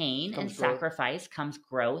 with pain and sacrifice comes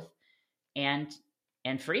growth and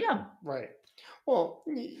freedom. Right. Well,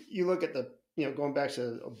 you look at going back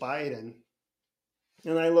to Biden,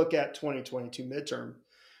 and I look at 2022 midterm,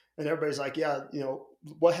 and everybody's like, yeah,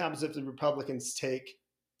 what happens if the Republicans take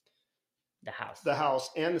the House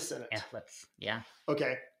and the Senate? Yeah.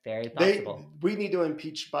 Okay. Very possible. We need to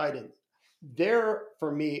impeach Biden. There,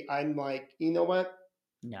 for me, I'm like, you know what?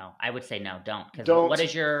 No, I would say no, don't. Because what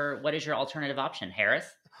is your alternative option? Harris?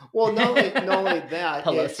 Well, not only that.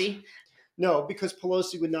 Pelosi? No, because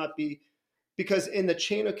Pelosi would not be, because in the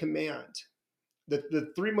chain of command,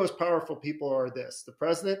 the three most powerful people are the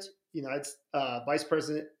president, vice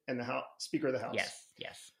president, and the House, Speaker of the House.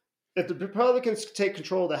 Yes. If the Republicans take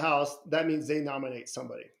control of the House, that means they nominate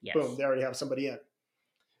somebody. Yes. Boom, they already have somebody in.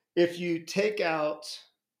 If you take out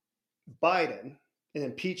Biden and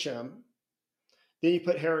impeach him, then you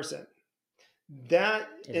put Harris in. That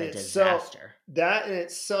in itself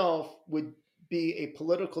would be a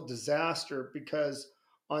political disaster, because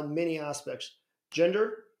on many aspects,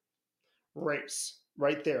 gender, race,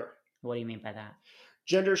 right there. What do you mean by that?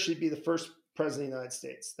 Gender should be the first president of the United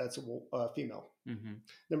States. That's a female. Mm-hmm.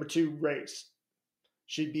 Number 2, race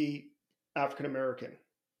should be African American.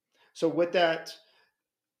 So with that,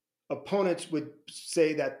 opponents would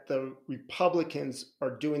say that the Republicans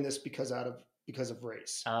are doing this because of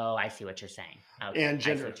race. Oh, I see what you're saying. Okay, and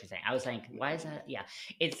gender. I see what you're saying. I was like, why is that? Yeah,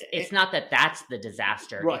 it's not that that's the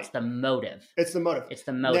disaster. Right. It's the motive. It's the motive.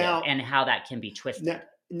 Now, and how that can be twisted.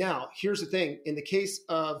 Now, here's the thing. In the case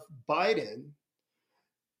of Biden,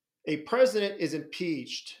 a president is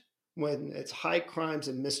impeached when it's high crimes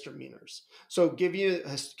and misdemeanors. So can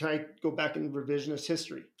I go back in revisionist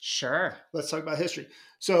history? Sure. Let's talk about history.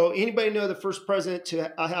 So anybody know the first president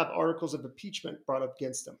to have articles of impeachment brought up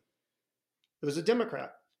against him? It was a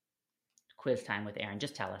Democrat. Quiz time with Aaron.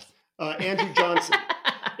 Just tell us. Andrew Johnson.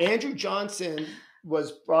 Andrew Johnson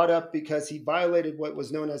was brought up because he violated what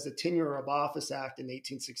was known as the Tenure of Office Act in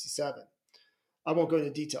 1867. I won't go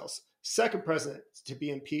into details. Second president to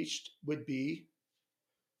be impeached would be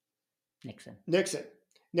Nixon.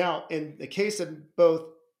 Now, in the case of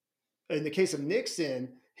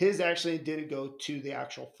Nixon, his actually didn't go to the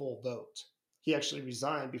actual full vote. He actually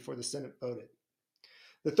resigned before the Senate voted.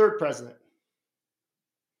 The third president.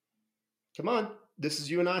 Come on, this is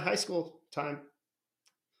you and I high school time.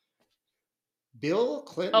 Bill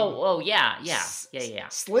Clinton. Oh, yeah.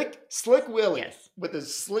 Slick Willie. Yes. With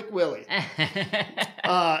his Slick Willie.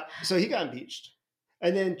 So he got impeached.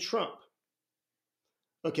 And then Trump.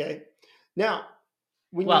 Okay. Now,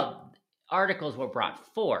 articles were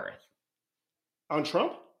brought forth. On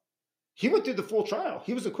Trump? He went through the full trial.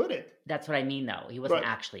 He was acquitted. That's what I mean, though. He wasn't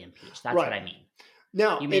actually impeached. That's what I mean.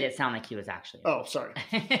 Now, you made it sound like he was actually impeached. Oh, sorry.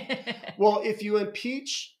 Well, if you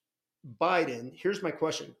impeach Biden, here's my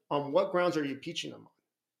question. On what grounds are you impeaching him on?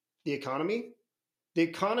 The economy? The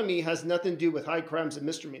economy has nothing to do with high crimes and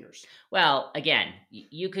misdemeanors. Well, again,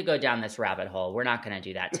 you could go down this rabbit hole. We're not going to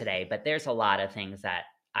do that today, but there's a lot of things that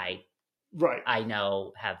I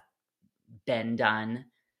know have been done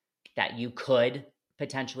that you could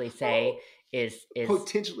potentially say is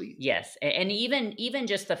potentially, yes. And even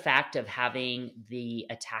just the fact of having the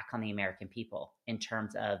attack on the American people in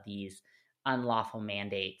terms of these unlawful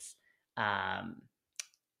mandates,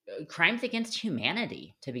 crimes against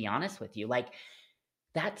humanity, to be honest with you. Like,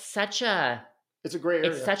 that's such a gray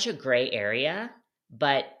area. It's such a gray area,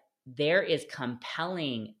 but there is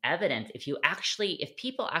compelling evidence if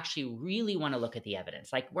people actually really want to look at the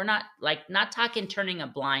evidence. Like, we're not talking turning a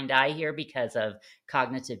blind eye here because of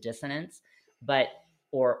cognitive dissonance, but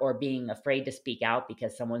or being afraid to speak out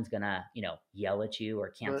because someone's gonna yell at you,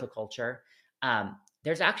 or cancel culture.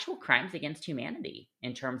 There's actual crimes against humanity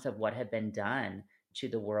in terms of what have been done to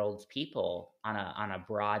the world's people on a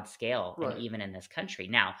broad scale, and even in this country.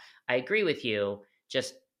 Now, I agree with you.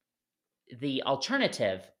 Just the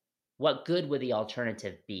alternative. What good would the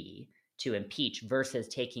alternative be to impeach versus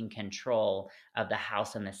taking control of the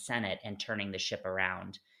House and the Senate and turning the ship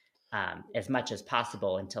around as much as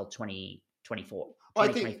possible until 2024?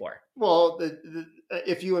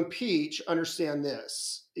 If you impeach, understand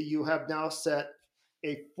this: you have now set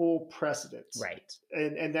a full precedent, right?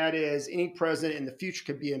 And that is, any president in the future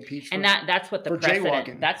could be impeached. And that's what the precedent.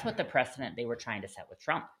 Jaywalking. That's what the precedent they were trying to set with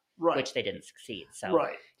Trump. Right. Which they didn't succeed. So,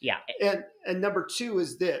 yeah. And number 2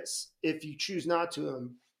 is this: if you choose not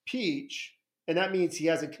to impeach, and that means he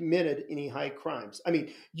hasn't committed any high crimes. I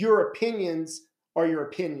mean, your opinions are your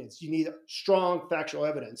opinions. You need strong factual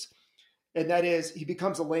evidence. And that is, he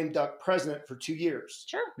becomes a lame duck president for 2 years.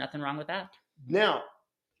 Sure. Nothing wrong with that. Now,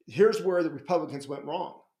 here's where the Republicans went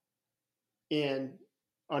wrong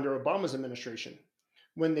under Obama's administration.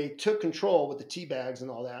 When they took control with the tea bags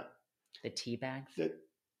and all that, The tea bags?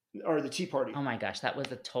 Or the Tea Party. Oh my gosh, that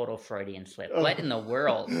was a total Freudian slip. What in the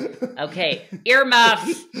world? Okay,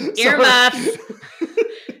 earmuffs. Earmuffs.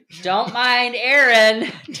 Don't mind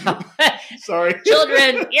Aaron. Sorry.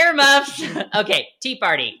 Children, earmuffs. Okay, Tea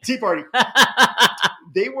Party. Tea Party.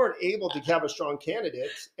 They weren't able to have a strong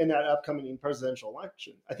candidate in that upcoming presidential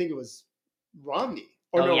election. I think it was Romney.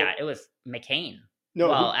 Yeah, it was McCain. No,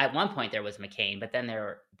 well, at one point there was McCain, but then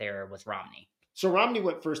there was Romney. So Romney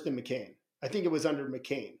went first, then McCain. I think it was under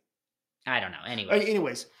McCain. I don't know.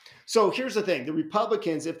 Anyways, so here's the thing: the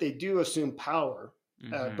Republicans, if they do assume power,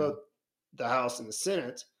 both the House and the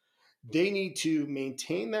Senate, they need to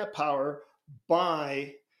maintain that power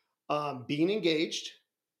by being engaged,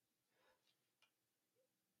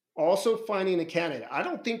 also finding a candidate. I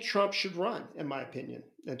don't think Trump should run, in my opinion,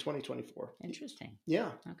 in 2024. Interesting.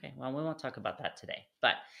 Yeah. Okay. Well, we won't talk about that today.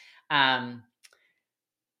 But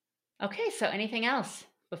okay. So, anything else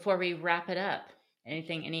before we wrap it up?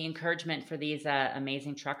 Any encouragement for these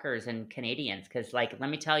amazing truckers and Canadians? Because, like,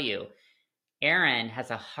 let me tell you, Aaron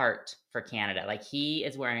has a heart for Canada. Like, he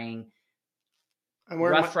is wearing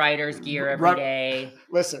Rough Riders gear every day.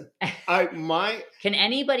 Listen, can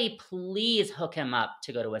anybody please hook him up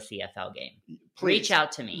to go to a CFL game? Please. Reach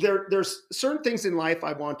out to me. There's certain things in life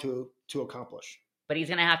I want to accomplish. But he's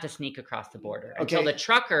going to have to sneak across the border until the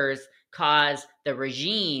truckers cause the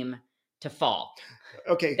regime to fall.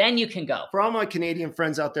 Okay. Then you can go. For all my Canadian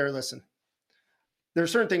friends out there, listen. There are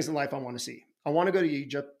certain things in life I want to see. I want to go to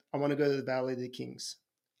Egypt. I want to go to the Valley of the Kings.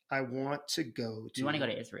 I want to go to... You want to go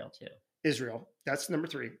to Israel too. Israel. That's number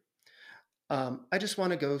 3. I just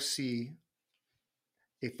want to go see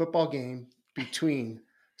a football game between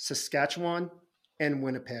Saskatchewan and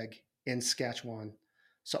Winnipeg in Saskatchewan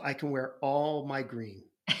so I can wear all my green.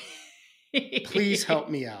 Please help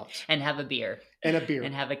me out. And have a beer. And a beer.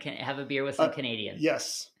 And have a beer with some Canadians.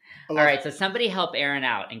 Yes. All right. So somebody help Aaron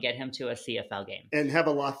out and get him to a CFL game. And have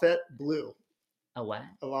a Lafayette blue. A what?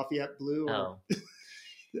 A Lafayette blue. Oh.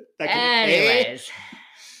 Anyways.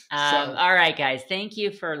 All right, guys. Thank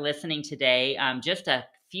you for listening today. Just a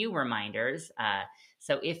few reminders.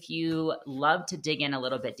 So if you love to dig in a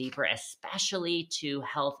little bit deeper, especially to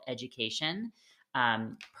health education,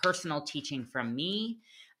 personal teaching from me,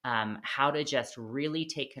 how to just really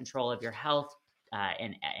take control of your health,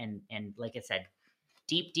 and like I said,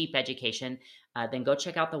 deep education, then go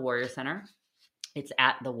check out the Warrior Center. It's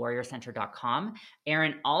at thewarriorcenter.com.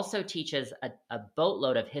 Aaron also teaches a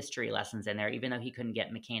boatload of history lessons in there, even though he couldn't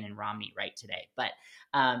get McCain and Romney right today. But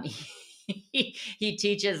he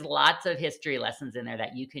teaches lots of history lessons in there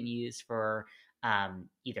that you can use for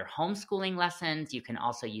either homeschooling lessons. You can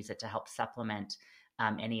also use it to help supplement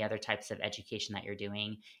any other types of education that you're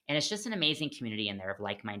doing. And it's just an amazing community in there of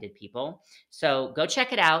like-minded people. So go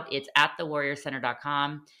check it out. It's at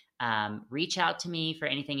thewarriorcenter.com. Reach out to me for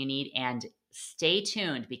anything you need, and stay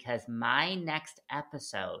tuned because my next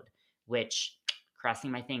episode, which,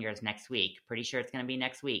 crossing my fingers, next week, pretty sure it's going to be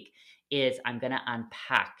next week, is I'm going to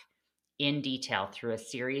unpack in detail through a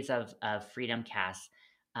series of Freedom Casts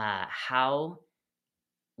how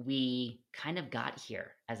we kind of got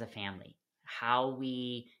here as a family, how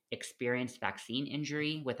we experienced vaccine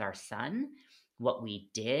injury with our son, what we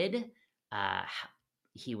did.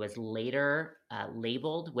 He was later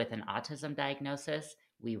labeled with an autism diagnosis.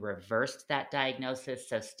 We reversed that diagnosis.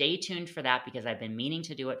 So stay tuned for that because I've been meaning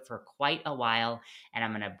to do it for quite a while, and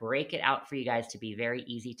I'm going to break it out for you guys to be very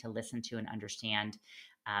easy to listen to and understand.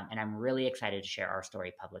 And I'm really excited to share our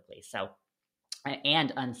story publicly. So,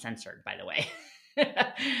 and uncensored, by the way.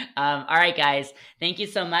 All right, guys. Thank you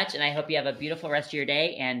so much. And I hope you have a beautiful rest of your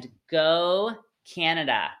day, and go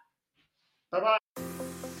Canada. Bye-bye.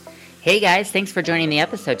 Hey guys, thanks for joining the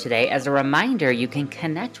episode today. As a reminder, you can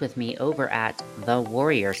connect with me over at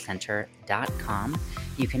thewarriorcenter.com.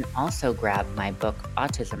 You can also grab my book,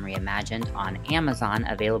 Autism Reimagined, on Amazon,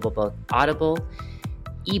 available both Audible,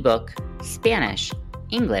 ebook, Spanish,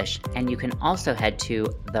 English, and you can also head to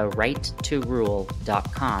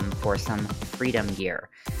therighttorule.com for some freedom gear.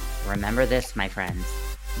 Remember this, my friends,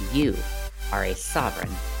 you are a sovereign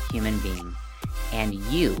human being, and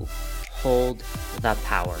you hold the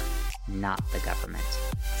power, not the government.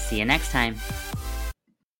 See you next time.